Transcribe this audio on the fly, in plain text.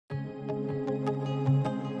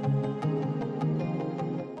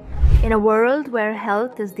In a world where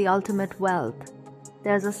health is the ultimate wealth,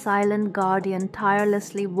 there's a silent guardian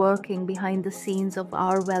tirelessly working behind the scenes of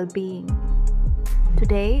our well-being.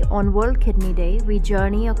 Today, on World Kidney Day, we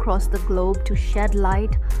journey across the globe to shed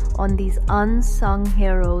light on these unsung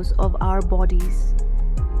heroes of our bodies,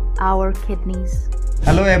 our kidneys.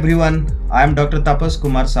 Hello everyone, I am Dr. Tapas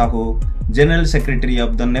Kumar Sahu, General Secretary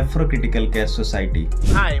of the Nephrocritical Care Society.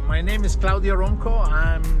 Hi, my name is Claudio Ronco.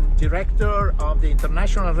 I'm Director of the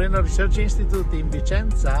International Renal Research Institute in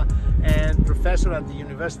Vicenza and Professor at the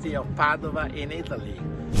University of Padova in Italy.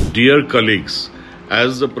 Dear colleagues,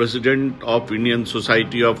 as the President of Indian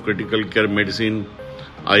Society of Critical Care Medicine,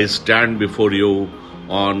 I stand before you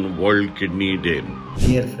on World Kidney Day.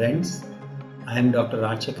 Dear friends, I am Dr.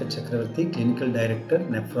 Rajshekar Chakravarti, Clinical Director,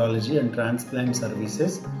 Nephrology and Transplant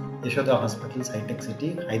Services, Yashoda Hospital, Hitech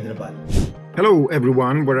City, Hyderabad. Hello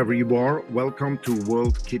everyone, wherever you are, welcome to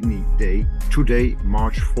World Kidney Day, today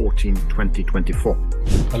March 14, 2024.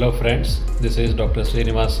 Hello friends, this is Dr.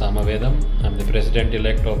 Srinivas Samavedam. I'm the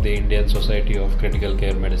President-elect of the Indian Society of Critical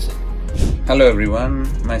Care Medicine. Hello everyone,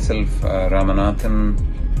 myself Ramanathan.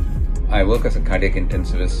 I work as a cardiac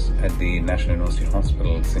intensivist at the National University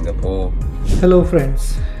Hospital, Singapore. Hello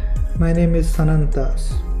friends, my name is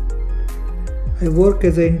Sanantas. I work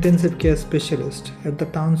as an intensive care specialist at the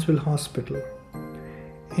Townsville Hospital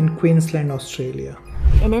in Queensland, Australia.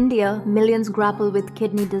 In India, millions grapple with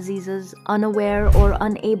kidney diseases, unaware or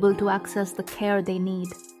unable to access the care they need.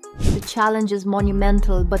 The challenge is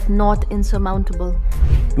monumental but not insurmountable.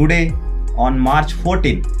 Today, on March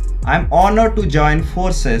 14, I am honored to join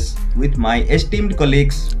forces with my esteemed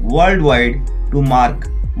colleagues worldwide to mark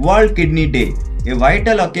World Kidney Day, a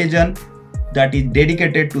vital occasion that is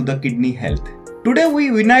dedicated to the kidney health. Today we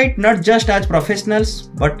unite not just as professionals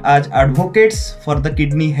but as advocates for the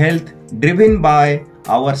kidney health, driven by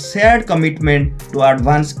our shared commitment to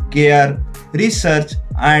advance care, research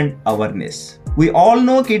and awareness. We all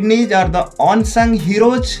know kidneys are the unsung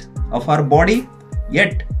heroes of our body,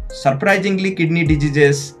 yet surprisingly kidney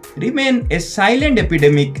diseases remain a silent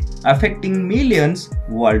epidemic affecting millions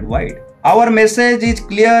worldwide. Our message is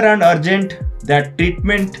clear and urgent that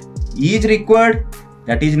treatment is required,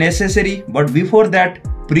 that is necessary, but before that,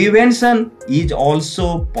 prevention is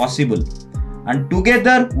also possible. And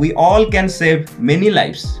together, we all can save many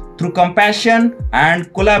lives. Through compassion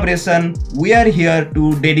and collaboration, we are here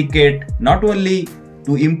to dedicate not only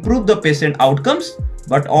to improve the patient outcomes,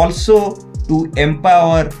 but also to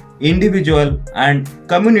empower individuals and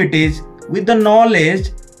communities with the knowledge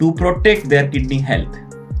to protect their kidney health.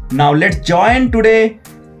 Now let's join today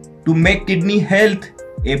to make kidney health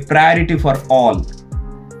a priority for all.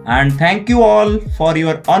 And thank you all for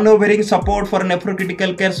your unwavering support for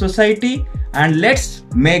Nephrocritical Care Society, and let's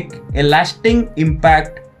make a lasting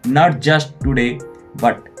impact not just today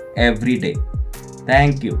but every day.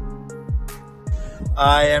 Thank you.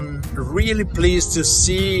 I am really pleased to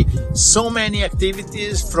see so many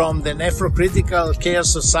activities from the Nephrocritical Care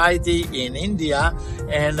Society in India,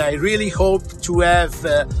 and I really hope to have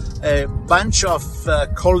a bunch of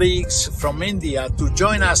colleagues from India to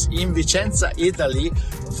join us in Vicenza, Italy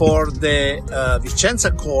for the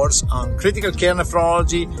Vicenza course on critical care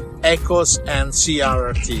nephrology, ECHOS and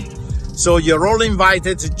CRRT. So you're all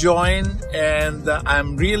invited to join, and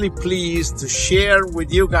I'm really pleased to share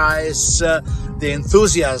with you guys the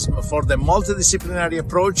enthusiasm for the multidisciplinary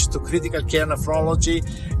approach to critical care nephrology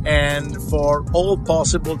and for all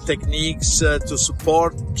possible techniques to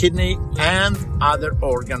support kidney and other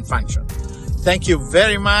organ function. Thank you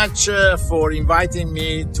very much for inviting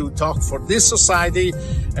me to talk for this society,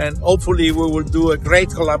 and hopefully we will do a great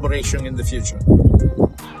collaboration in the future.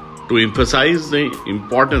 To emphasize the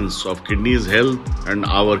importance of kidneys health and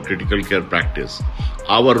our critical care practice,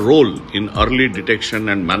 our role in early detection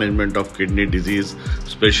and management of kidney disease,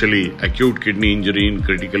 especially acute kidney injury in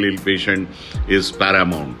critically ill patient, is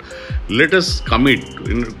paramount. Let us commit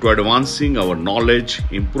to advancing our knowledge,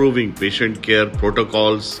 improving patient care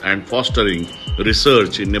protocols and fostering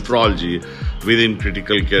research in nephrology within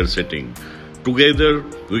critical care setting. Together,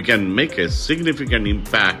 we can make a significant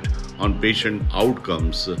impact on patient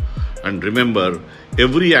outcomes. And remember,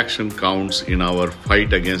 every action counts in our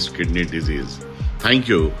fight against kidney disease. Thank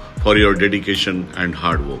you for your dedication and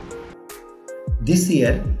hard work. This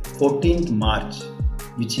year, 14th March,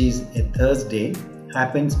 which is a Thursday,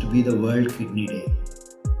 happens to be the World Kidney Day.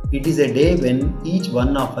 It is a day when each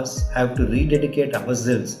one of us have to rededicate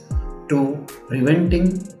ourselves to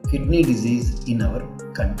preventing kidney disease in our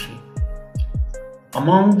country.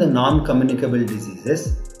 Among the non-communicable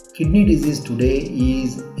diseases, kidney disease today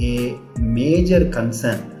is a major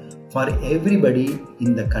concern for everybody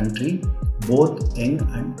in the country both young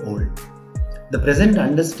and old. The present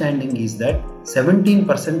understanding is that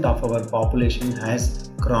 17% of our population has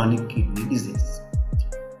chronic kidney disease.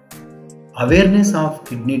 Awareness of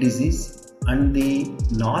kidney disease and the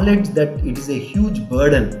knowledge that it is a huge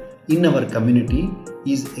burden in our community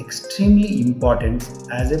is extremely important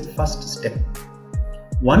as a first step.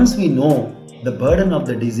 Once we know the burden of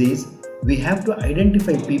the disease, we have to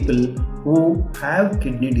identify people who have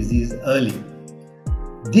kidney disease early.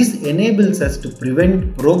 This enables us to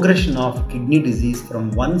prevent progression of kidney disease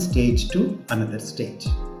from one stage to another stage.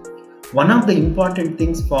 One of the important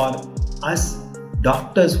things for us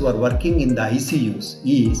doctors who are working in the ICUs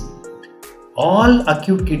is all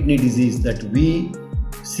acute kidney disease that we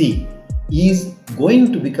see is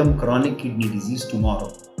going to become chronic kidney disease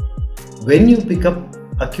tomorrow. When you pick up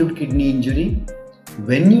acute kidney injury,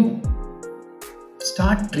 when you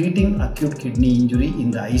start treating acute kidney injury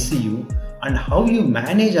in the ICU, and how you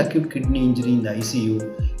manage acute kidney injury in the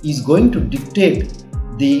ICU is going to dictate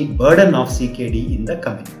the burden of CKD in the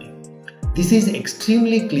community. This is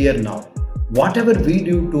extremely clear now. Whatever we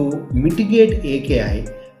do to mitigate AKI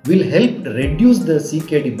will help reduce the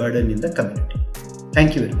CKD burden in the community.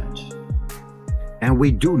 Thank you very much. And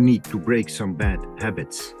we do need to break some bad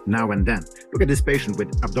habits now and then. Look at this patient with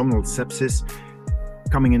abdominal sepsis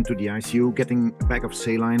coming into the ICU, getting a bag of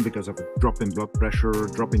saline because of a drop in blood pressure,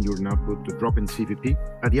 drop in urine output, a drop in CVP.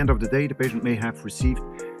 At the end of the day, the patient may have received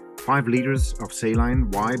 5 liters of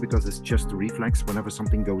saline. Why? Because it's just a reflex. Whenever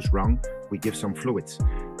something goes wrong, we give some fluids.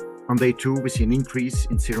 On day 2, we see an increase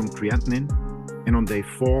in serum creatinine. And on day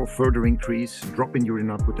 4, further increase, drop in urine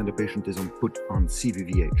output, and the patient is put on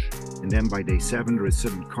CVVH. And then by day 7, there is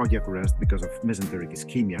sudden cardiac arrest because of mesenteric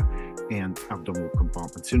ischemia and abdominal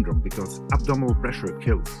compartment syndrome, because abdominal pressure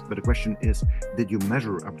kills. But the question is, did you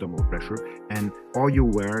measure abdominal pressure? And are you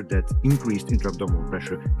aware that increased intra-abdominal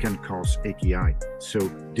pressure can cause AKI? So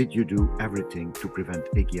did you do everything to prevent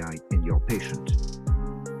AKI in your patient?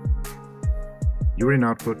 Urine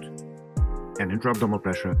output and intra-abdominal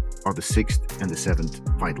pressure are the 6th and the 7th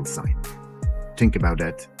vital sign. Think about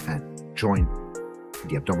that and join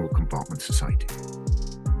the Abdominal Compartment Society.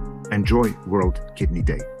 Enjoy World Kidney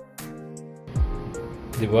Day.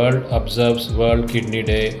 The world observes World Kidney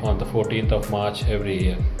Day on the 14th of March every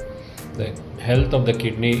year. The health of the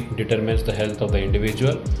kidney determines the health of the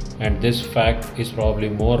individual, and this fact is probably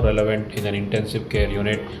more relevant in an intensive care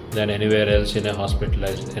unit than anywhere else in a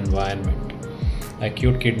hospitalized environment.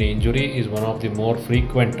 Acute kidney injury is one of the more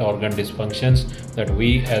frequent organ dysfunctions that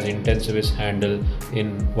we as intensivists handle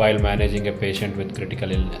while managing a patient with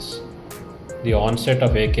critical illness. The onset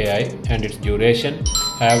of AKI and its duration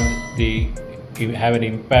have an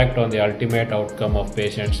impact on the ultimate outcome of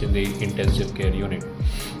patients in the intensive care unit.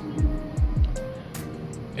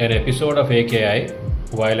 An episode of AKI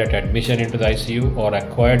while at admission into the ICU or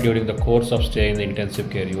acquired during the course of stay in the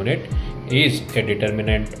intensive care unit is a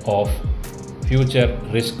determinant of future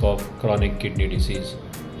risk of chronic kidney disease.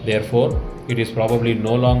 Therefore, it is probably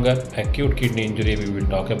no longer acute kidney injury we will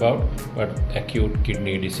talk about, but acute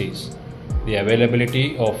kidney disease. The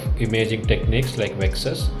availability of imaging techniques like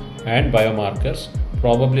VEXAS and biomarkers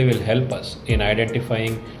probably will help us in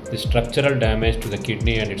identifying the structural damage to the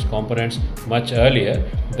kidney and its components much earlier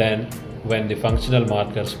than when the functional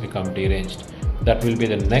markers become deranged. That will be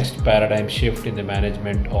the next paradigm shift in the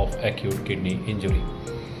management of acute kidney injury.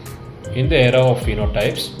 In the era of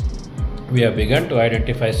phenotypes, we have begun to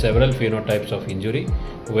identify several phenotypes of injury,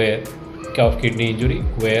 of kidney injury,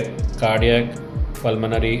 where cardiac,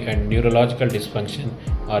 pulmonary and neurological dysfunction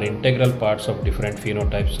are integral parts of different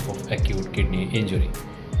phenotypes of acute kidney injury.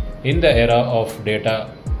 In the era of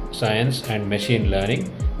data science and machine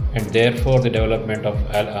learning, and therefore the development of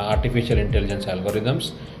artificial intelligence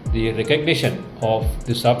algorithms, the recognition of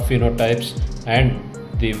the subphenotypes and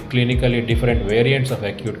the clinically different variants of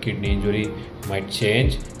acute kidney injury might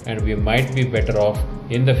change, and we might be better off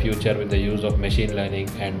in the future with the use of machine learning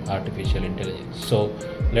and artificial intelligence. So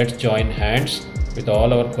let's join hands with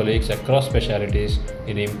all our colleagues across specialties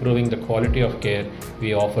in improving the quality of care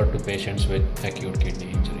we offer to patients with acute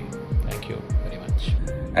kidney injury. Thank you very much.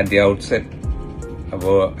 At the outset,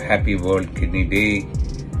 a happy World Kidney Day,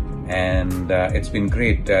 and it's been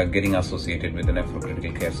great getting associated with the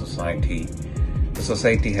Nephrocritical Care Society. The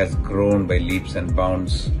society has grown by leaps and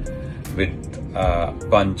bounds with a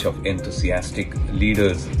bunch of enthusiastic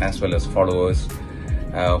leaders as well as followers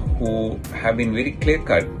who have been very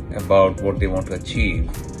clear-cut about what they want to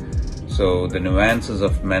achieve. So the nuances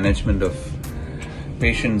of management of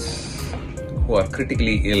patients who are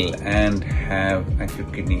critically ill and have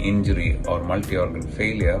acute kidney injury or multi-organ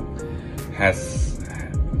failure has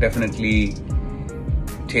definitely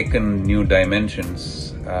taken new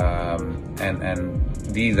dimensions, and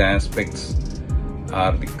these aspects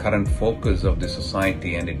are the current focus of the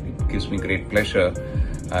society, and it gives me great pleasure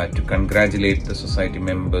to congratulate the society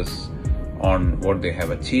members on what they have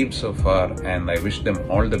achieved so far, and I wish them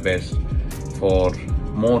all the best for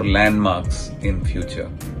more landmarks in future.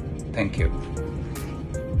 Thank you.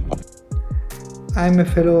 I am a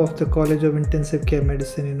fellow of the College of Intensive Care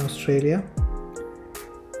Medicine in Australia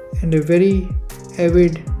and a very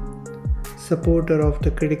avid supporter of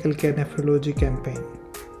the Critical Care Nephrology campaign.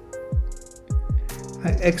 I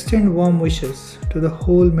extend warm wishes to the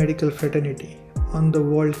whole medical fraternity on the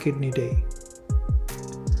World Kidney Day.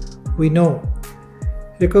 We know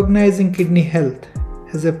recognizing kidney health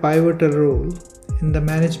has a pivotal role in the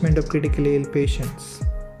management of critically ill patients.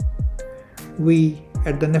 We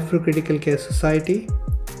at the Nephrocritical Care Society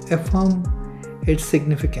affirm its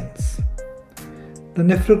significance. The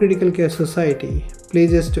Nephrocritical Care Society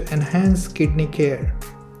pledges to enhance kidney care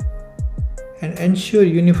and ensure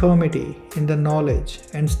uniformity in the knowledge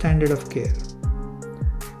and standard of care.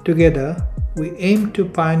 Together, we aim to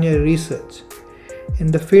pioneer research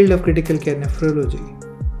in the field of critical care nephrology,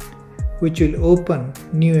 which will open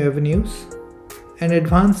new avenues and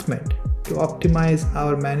advancement to optimize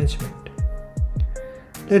our management.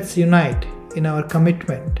 Let's unite in our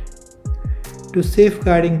commitment to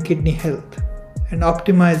safeguarding kidney health and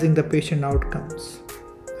optimizing the patient outcomes.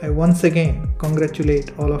 I once again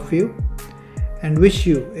congratulate all of you and wish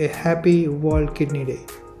you a happy World Kidney Day.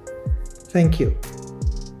 Thank you.